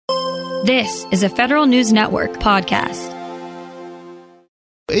This is a Federal News Network podcast.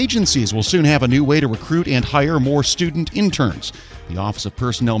 Agencies will soon have a new way to recruit and hire more student interns. The Office of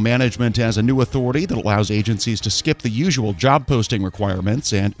Personnel Management has a new authority that allows agencies to skip the usual job posting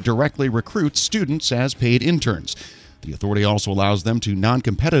requirements and directly recruit students as paid interns. The authority also allows them to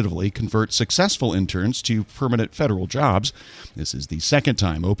non-competitively convert successful interns to permanent federal jobs. This is the second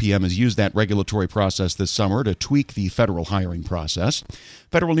time OPM has used that regulatory process this summer to tweak the federal hiring process.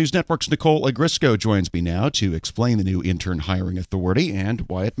 Federal News Network's Nicole Agrisco joins me now to explain the new intern hiring authority and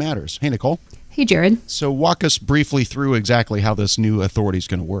why it matters. Hey, Nicole. Hey, Jared. So walk us briefly through exactly how this new authority is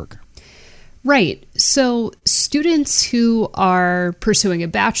going to work. Right. So students who are pursuing a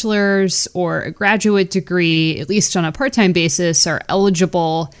bachelor's or a graduate degree, at least on a part-time basis, are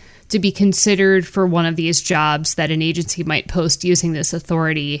eligible to be considered for one of these jobs that an agency might post using this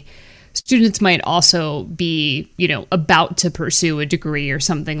authority. Students might also be, about to pursue a degree or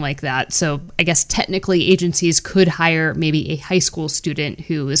something like that. So I guess technically agencies could hire maybe a high school student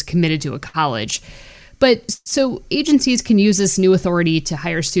who is committed to a college. But so agencies can use this new authority to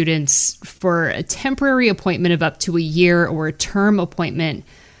hire students for a temporary appointment of up to a year or a term appointment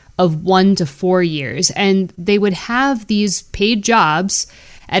of 1 to 4 years. And they would have these paid jobs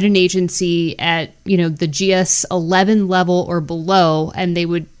at an agency at, the GS 11 level or below, and they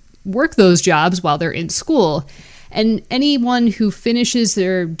would work those jobs while they're in school. And anyone who finishes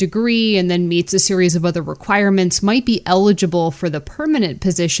their degree and then meets a series of other requirements might be eligible for the permanent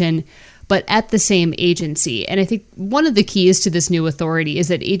position, but at the same agency. And I think one of the keys to this new authority is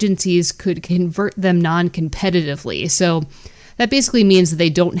that agencies could convert them non-competitively. So that basically means that they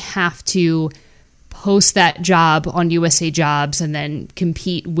don't have to post that job on USA Jobs and then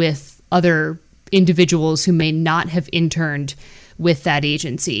compete with other individuals who may not have interned with that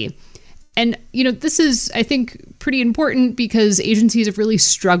agency. And, this is, I think, pretty important because agencies have really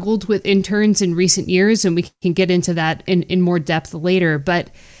struggled with interns in recent years, and we can get into that in more depth later. But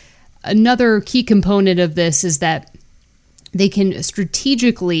another key component of this is that they can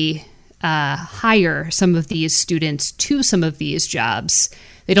strategically hire some of these students to some of these jobs.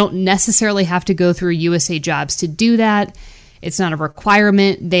 They don't necessarily have to go through USA Jobs to do that. It's not a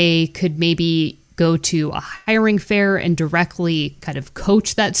requirement. They could maybe go to a hiring fair and directly kind of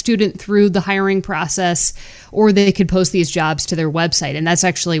coach that student through the hiring process, or they could post these jobs to their website. And that's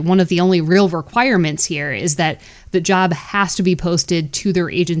actually one of the only real requirements here, is that the job has to be posted to their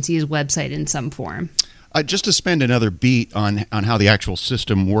agency's website in some form. Just to spend another beat on how the actual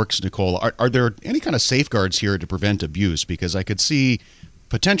system works, Nicole, are there any kind of safeguards here to prevent abuse? Because I could see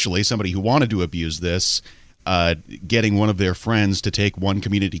potentially somebody who wanted to abuse this getting one of their friends to take one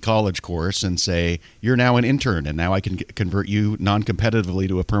community college course and say, you're now an intern and now I can convert you non-competitively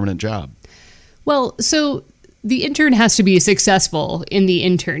to a permanent job. Well, so the intern has to be successful in the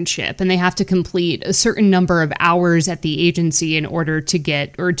internship, and they have to complete a certain number of hours at the agency in order to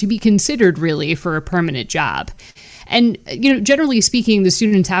get, or to be considered really, for a permanent job. And, generally speaking, the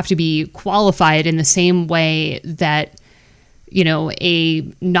students have to be qualified in the same way that a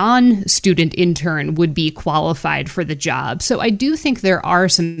non-student intern would be qualified for the job. So I do think there are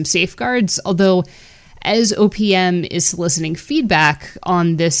some safeguards, although as OPM is soliciting feedback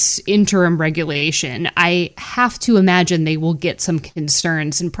on this interim regulation, I have to imagine they will get some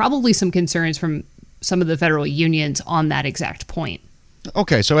concerns, and probably some concerns from some of the federal unions on that exact point.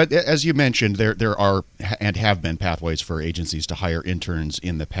 Okay, so as you mentioned, there are and have been pathways for agencies to hire interns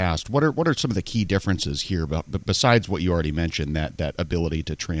in the past. What are some of the key differences here, besides what you already mentioned, that ability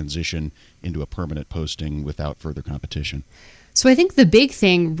to transition into a permanent posting without further competition? So I think the big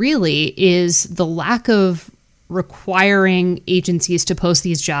thing really is the lack of requiring agencies to post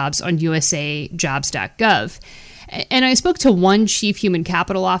these jobs on usajobs.gov. And I spoke to one chief human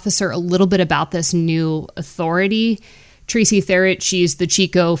capital officer a little bit about this new authority, Tracy Therrett. She's the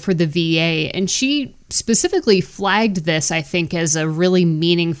Chico for the VA, and she specifically flagged this, I think, as a really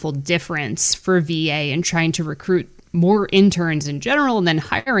meaningful difference for VA in trying to recruit more interns in general and then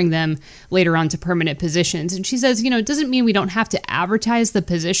hiring them later on to permanent positions. And she says, it doesn't mean we don't have to advertise the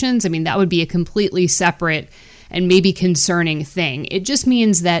positions. I mean, that would be a completely separate and maybe concerning thing. It just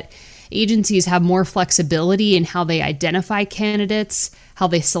means that agencies have more flexibility in how they identify candidates, how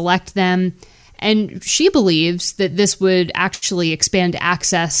they select them. And she believes that this would actually expand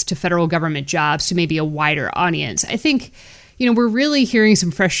access to federal government jobs to maybe a wider audience. I think, we're really hearing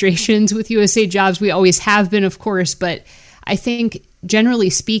some frustrations with USA Jobs. We always have been, of course, but I think generally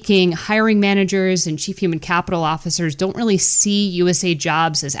speaking, hiring managers and chief human capital officers don't really see USA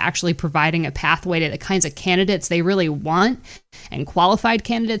Jobs as actually providing a pathway to the kinds of candidates they really want, and qualified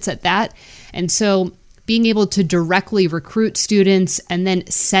candidates at that. And so being able to directly recruit students and then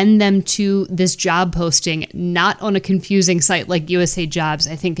send them to this job posting, not on a confusing site like USA Jobs,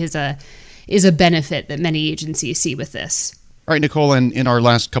 I think is a benefit that many agencies see with this. All right, Nicole, in our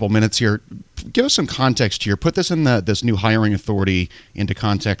last couple minutes here, give us some context here. Put this in this new hiring authority into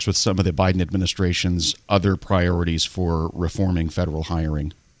context with some of the Biden administration's other priorities for reforming federal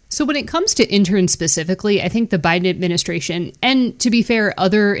hiring. So when it comes to interns specifically, I think the Biden administration, and to be fair,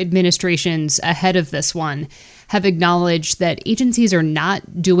 other administrations ahead of this one, have acknowledged that agencies are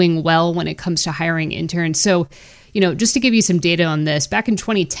not doing well when it comes to hiring interns. So, just to give you some data on this, back in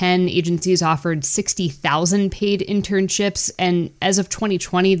 2010, agencies offered 60,000 paid internships. And as of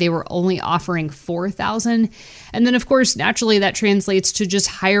 2020, they were only offering 4,000. And then, of course, naturally, that translates to just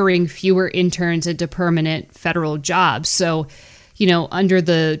hiring fewer interns into permanent federal jobs. So, under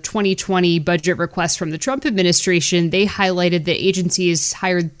the 2020 budget request from the Trump administration, they highlighted that agencies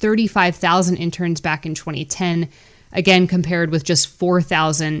hired 35,000 interns back in 2010, again, compared with just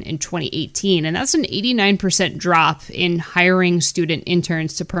 4,000 in 2018. And that's an 89% drop in hiring student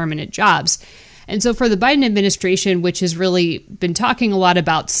interns to permanent jobs. And so for the Biden administration, which has really been talking a lot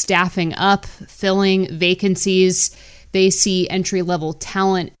about staffing up, filling vacancies, they see entry-level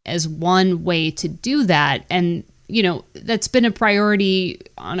talent as one way to do that. And that's been a priority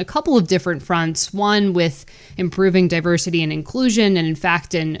on a couple of different fronts. One, with improving diversity and inclusion. And in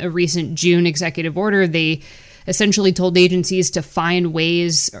fact, in a recent June executive order, they essentially told agencies to find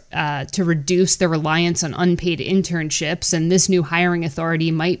ways to reduce their reliance on unpaid internships. And this new hiring authority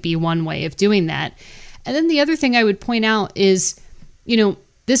might be one way of doing that. And then the other thing I would point out is,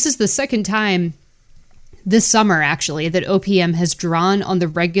 this is the second time this summer, actually, that OPM has drawn on the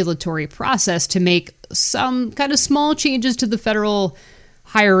regulatory process to make some kind of small changes to the federal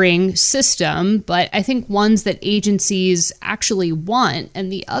hiring system, but I think ones that agencies actually want.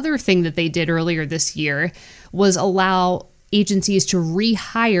 And the other thing that they did earlier this year was allow agencies to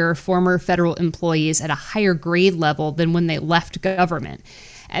rehire former federal employees at a higher grade level than when they left government.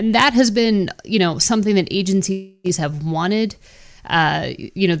 And that has been, something that agencies have wanted.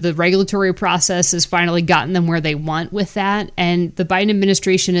 The regulatory process has finally gotten them where they want with that. And the Biden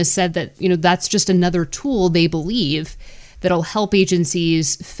administration has said that, that's just another tool they believe that'll help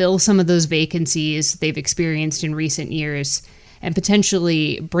agencies fill some of those vacancies they've experienced in recent years and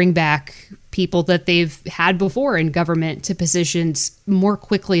potentially bring back people that they've had before in government to positions more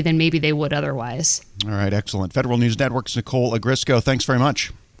quickly than maybe they would otherwise. All right, excellent. Federal News Network's Nicole Ogrysko, thanks very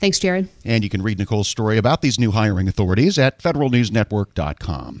much. Thanks, Jared. And you can read Nicole's story about these new hiring authorities at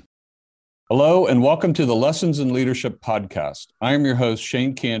federalnewsnetwork.com. Hello, and welcome to the Lessons in Leadership podcast. I am your host,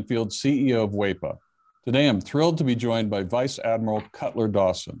 Shane Canfield, CEO of WEPA. Today, I'm thrilled to be joined by Vice Admiral Cutler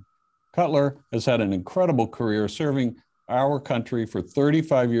Dawson. Cutler has had an incredible career serving our country for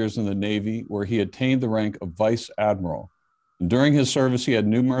 35 years in the Navy, where he attained the rank of Vice Admiral. And during his service, he had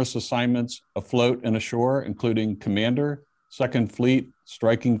numerous assignments afloat and ashore, including Commander, 2nd Fleet,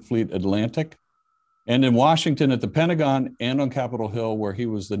 Striking Fleet Atlantic, and in Washington at the Pentagon and on Capitol Hill, where he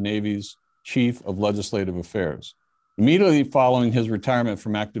was the Navy's Chief of Legislative Affairs. Immediately following his retirement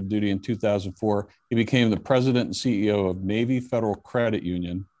from active duty in 2004, he became the president and CEO of Navy Federal Credit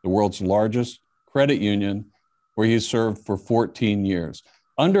Union, the world's largest credit union, where he served for 14 years.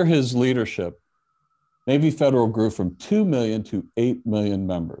 Under his leadership, Navy Federal grew from 2 million to 8 million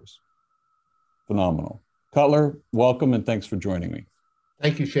members. Phenomenal. Cutler, welcome and thanks for joining me.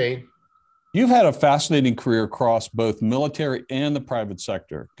 Thank you, Shane. You've had a fascinating career across both military and the private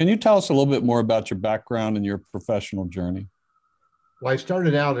sector. Can you tell us a little bit more about your background and your professional journey? Well, I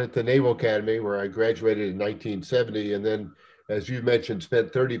started out at the Naval Academy, where I graduated in 1970, and then, as you mentioned,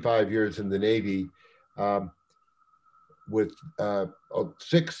 spent 35 years in the Navy with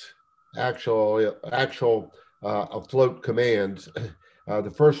 6 actual afloat commands.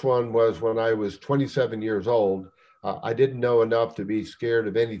 The first one was when I was 27 years old. I didn't know enough to be scared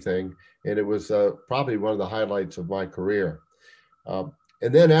of anything, and it was probably one of the highlights of my career. And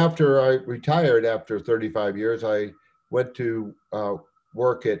then after I retired after 35 years, I went to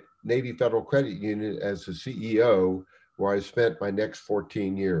work at Navy Federal Credit Union as the CEO, where I spent my next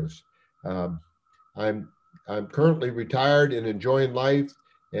 14 years. I'm currently retired and enjoying life,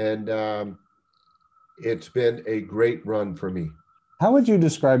 and it's been a great run for me. How would you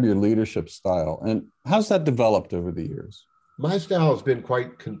describe your leadership style, and how's that developed over the years? My style has been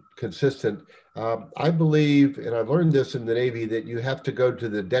quite consistent. I believe, and I've learned this in the Navy, that you have to go to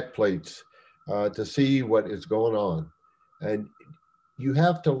the deck plates to see what is going on. And you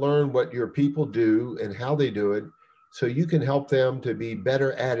have to learn what your people do and how they do it, so you can help them to be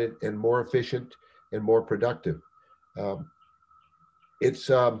better at it and more efficient and more productive. it's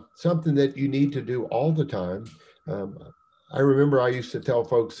something that you need to do all the time. I remember I used to tell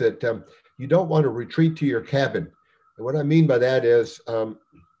folks that you don't want to retreat to your cabin. And what I mean by that is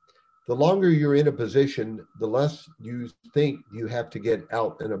the longer you're in a position, the less you think you have to get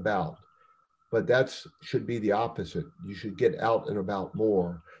out and about. But that should be the opposite. You should get out and about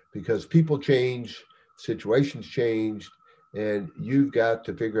more because people change, situations change, and you've got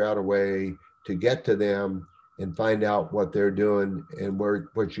to figure out a way to get to them and find out what they're doing and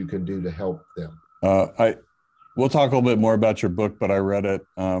what you can do to help them. We'll talk a little bit more about your book, but I read it,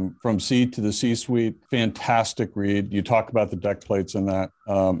 From Seed to the C-Suite. Fantastic read. You talk about the deck plates in that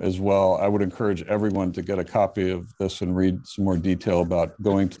as well. I would encourage everyone to get a copy of this and read some more detail about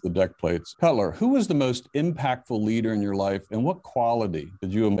going to the deck plates. Cutler, who was the most impactful leader in your life, and what quality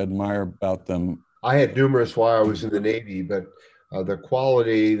did you admire about them? I had numerous while I was in the Navy, but the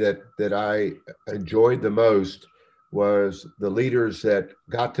quality that I enjoyed the most was the leaders that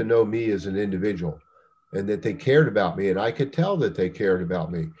got to know me as an individual, and that they cared about me. And I could tell that they cared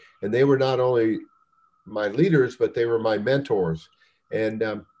about me. And they were not only my leaders, but they were my mentors. And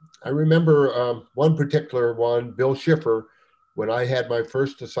I remember one particular one, Bill Schiffer, when I had my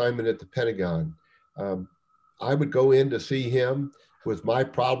first assignment at the Pentagon. I would go in to see him with my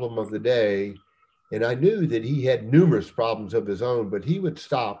problem of the day. And I knew that he had numerous problems of his own, but he would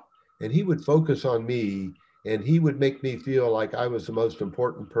stop and he would focus on me, and he would make me feel like I was the most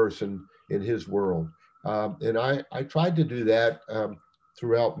important person in his world. And I tried to do that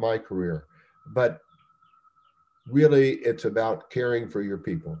throughout my career, but really it's about caring for your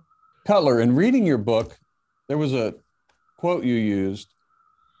people. Cutler, in reading your book, there was a quote you used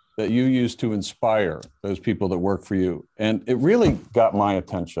to inspire those people that work for you. And it really got my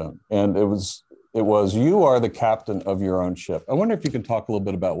attention. And it was, you are the captain of your own ship. I wonder if you can talk a little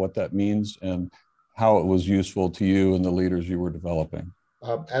bit about what that means and how it was useful to you and the leaders you were developing.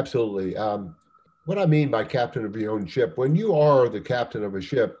 Absolutely. What I mean by captain of your own ship, when you are the captain of a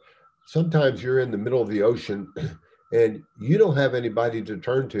ship, sometimes you're in the middle of the ocean and you don't have anybody to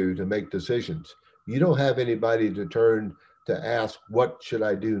turn to make decisions. You don't have anybody to turn to ask, what should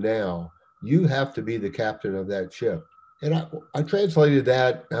I do now? You have to be the captain of that ship. And I translated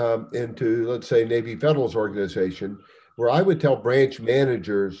that into, let's say, Navy Federal's organization, where I would tell branch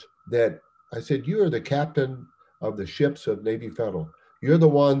managers that I said, you are the captain of the ships of Navy Federal. You're the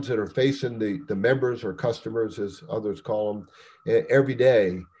ones that are facing the members or customers, as others call them, every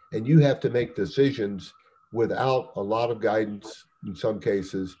day. And you have to make decisions without a lot of guidance in some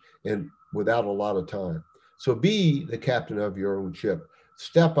cases and without a lot of time. So be the captain of your own ship.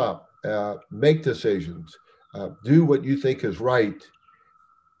 Step up, make decisions, do what you think is right,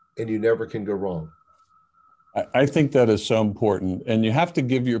 and you never can go wrong. I think that is so important. And you have to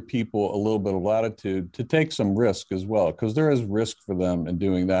give your people a little bit of latitude to take some risk as well, because there is risk for them in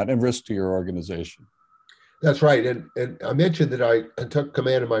doing that and risk to your organization. That's right. And I mentioned that I took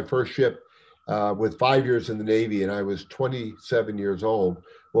command of my first ship with 5 years in the Navy, and I was 27 years old.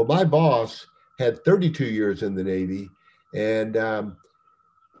 Well, my boss had 32 years in the Navy, and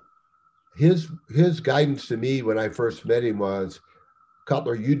his guidance to me when I first met him was,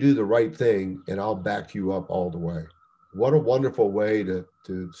 Cutler, you do the right thing and I'll back you up all the way. What a wonderful way to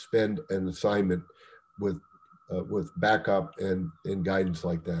spend an assignment with backup and guidance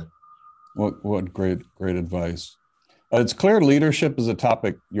like that. What great advice. It's clear leadership is a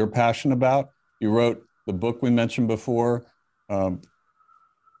topic you're passionate about. You wrote the book we mentioned before,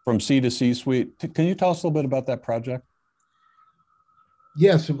 From C to C-Suite. Can you tell us a little bit about that project?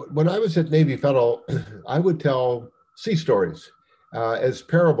 Yes. When I was at Navy Federal, I would tell sea stories as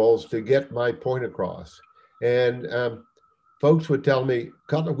parables to get my point across. And folks would tell me,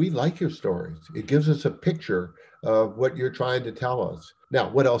 Cutler, we like your stories. It gives us a picture of what you're trying to tell us. Now,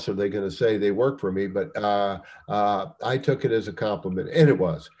 what else are they going to say? They work for me, but I took it as a compliment, and it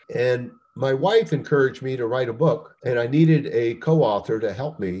was. And my wife encouraged me to write a book, and I needed a co-author to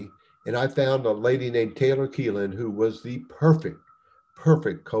help me. And I found a lady named Taylor Keelan, who was the perfect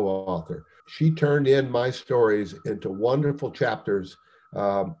co-author. She turned in my stories into wonderful chapters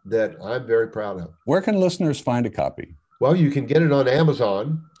that I'm very proud of. Where can listeners find a copy? Well, you can get it on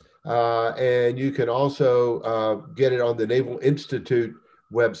Amazon, and you can also get it on the Naval Institute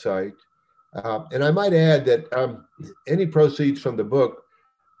website. And I might add that any proceeds from the book,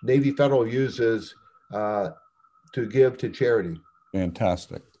 Navy Federal uses to give to charity.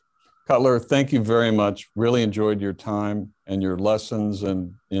 Fantastic. Cutler, thank you very much. Really enjoyed your time and your lessons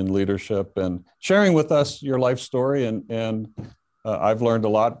in leadership and sharing with us your life story. And I've learned a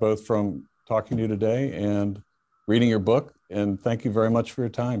lot, both from talking to you today and reading your book. And thank you very much for your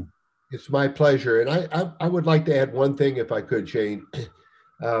time. It's my pleasure. And I would like to add one thing if I could, Shane.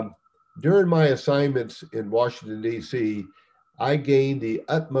 During my assignments in Washington, D.C., I gained the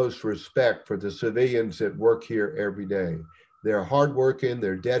utmost respect for the civilians that work here every day. They're hardworking,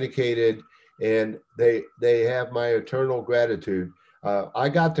 they're dedicated, and they have my eternal gratitude. I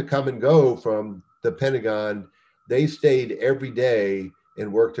got to come and go from the Pentagon. They stayed every day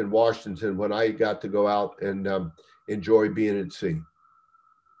and worked in Washington when I got to go out and enjoy being at sea.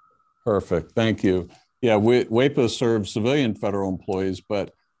 Perfect. Thank you. Yeah, WEPA serves civilian federal employees,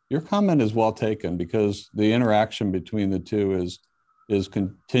 but your comment is well taken because the interaction between the two is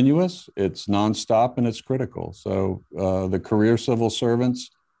continuous, it's nonstop, and it's critical. So the career civil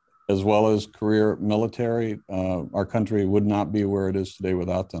servants, as well as career military, our country would not be where it is today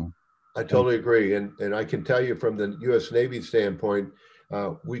without them. I totally agree. And I can tell you from the U.S. Navy standpoint,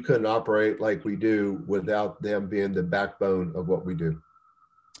 we couldn't operate like we do without them being the backbone of what we do.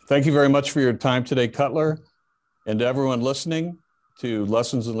 Thank you very much for your time today, Cutler. And to everyone listening to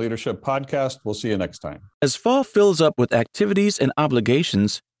Lessons in Leadership podcast, we'll see you next time. As fall fills up with activities and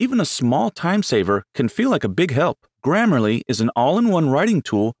obligations, even a small time saver can feel like a big help. Grammarly is an all-in-one writing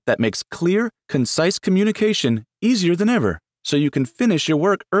tool that makes clear, concise communication easier than ever, so you can finish your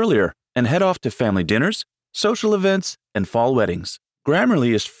work earlier and head off to family dinners, social events, and fall weddings.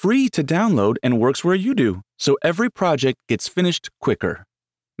 Grammarly is free to download and works where you do, so every project gets finished quicker.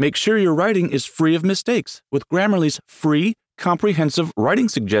 Make sure your writing is free of mistakes with Grammarly's free, comprehensive writing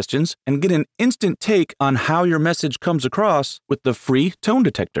suggestions and get an instant take on how your message comes across with the free tone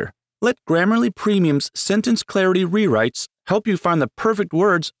detector. Let Grammarly Premium's sentence clarity rewrites help you find the perfect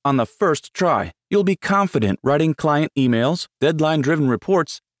words on the first try. You'll be confident writing client emails, deadline-driven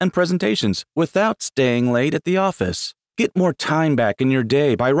reports, and presentations without staying late at the office. Get more time back in your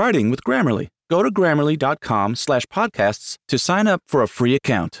day by writing with Grammarly. Go to Grammarly.com/podcasts to sign up for a free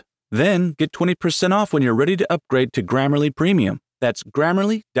account. Then get 20% off when you're ready to upgrade to Grammarly Premium. That's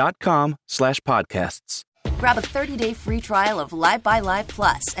Grammarly.com/podcasts. Grab a 30-day free trial of Live by Live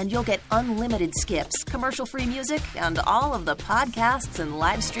Plus, and you'll get unlimited skips, commercial-free music, and all of the podcasts and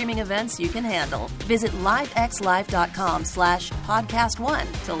live streaming events you can handle. Visit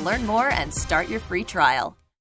livexlive.com/podcast1 to learn more and start your free trial.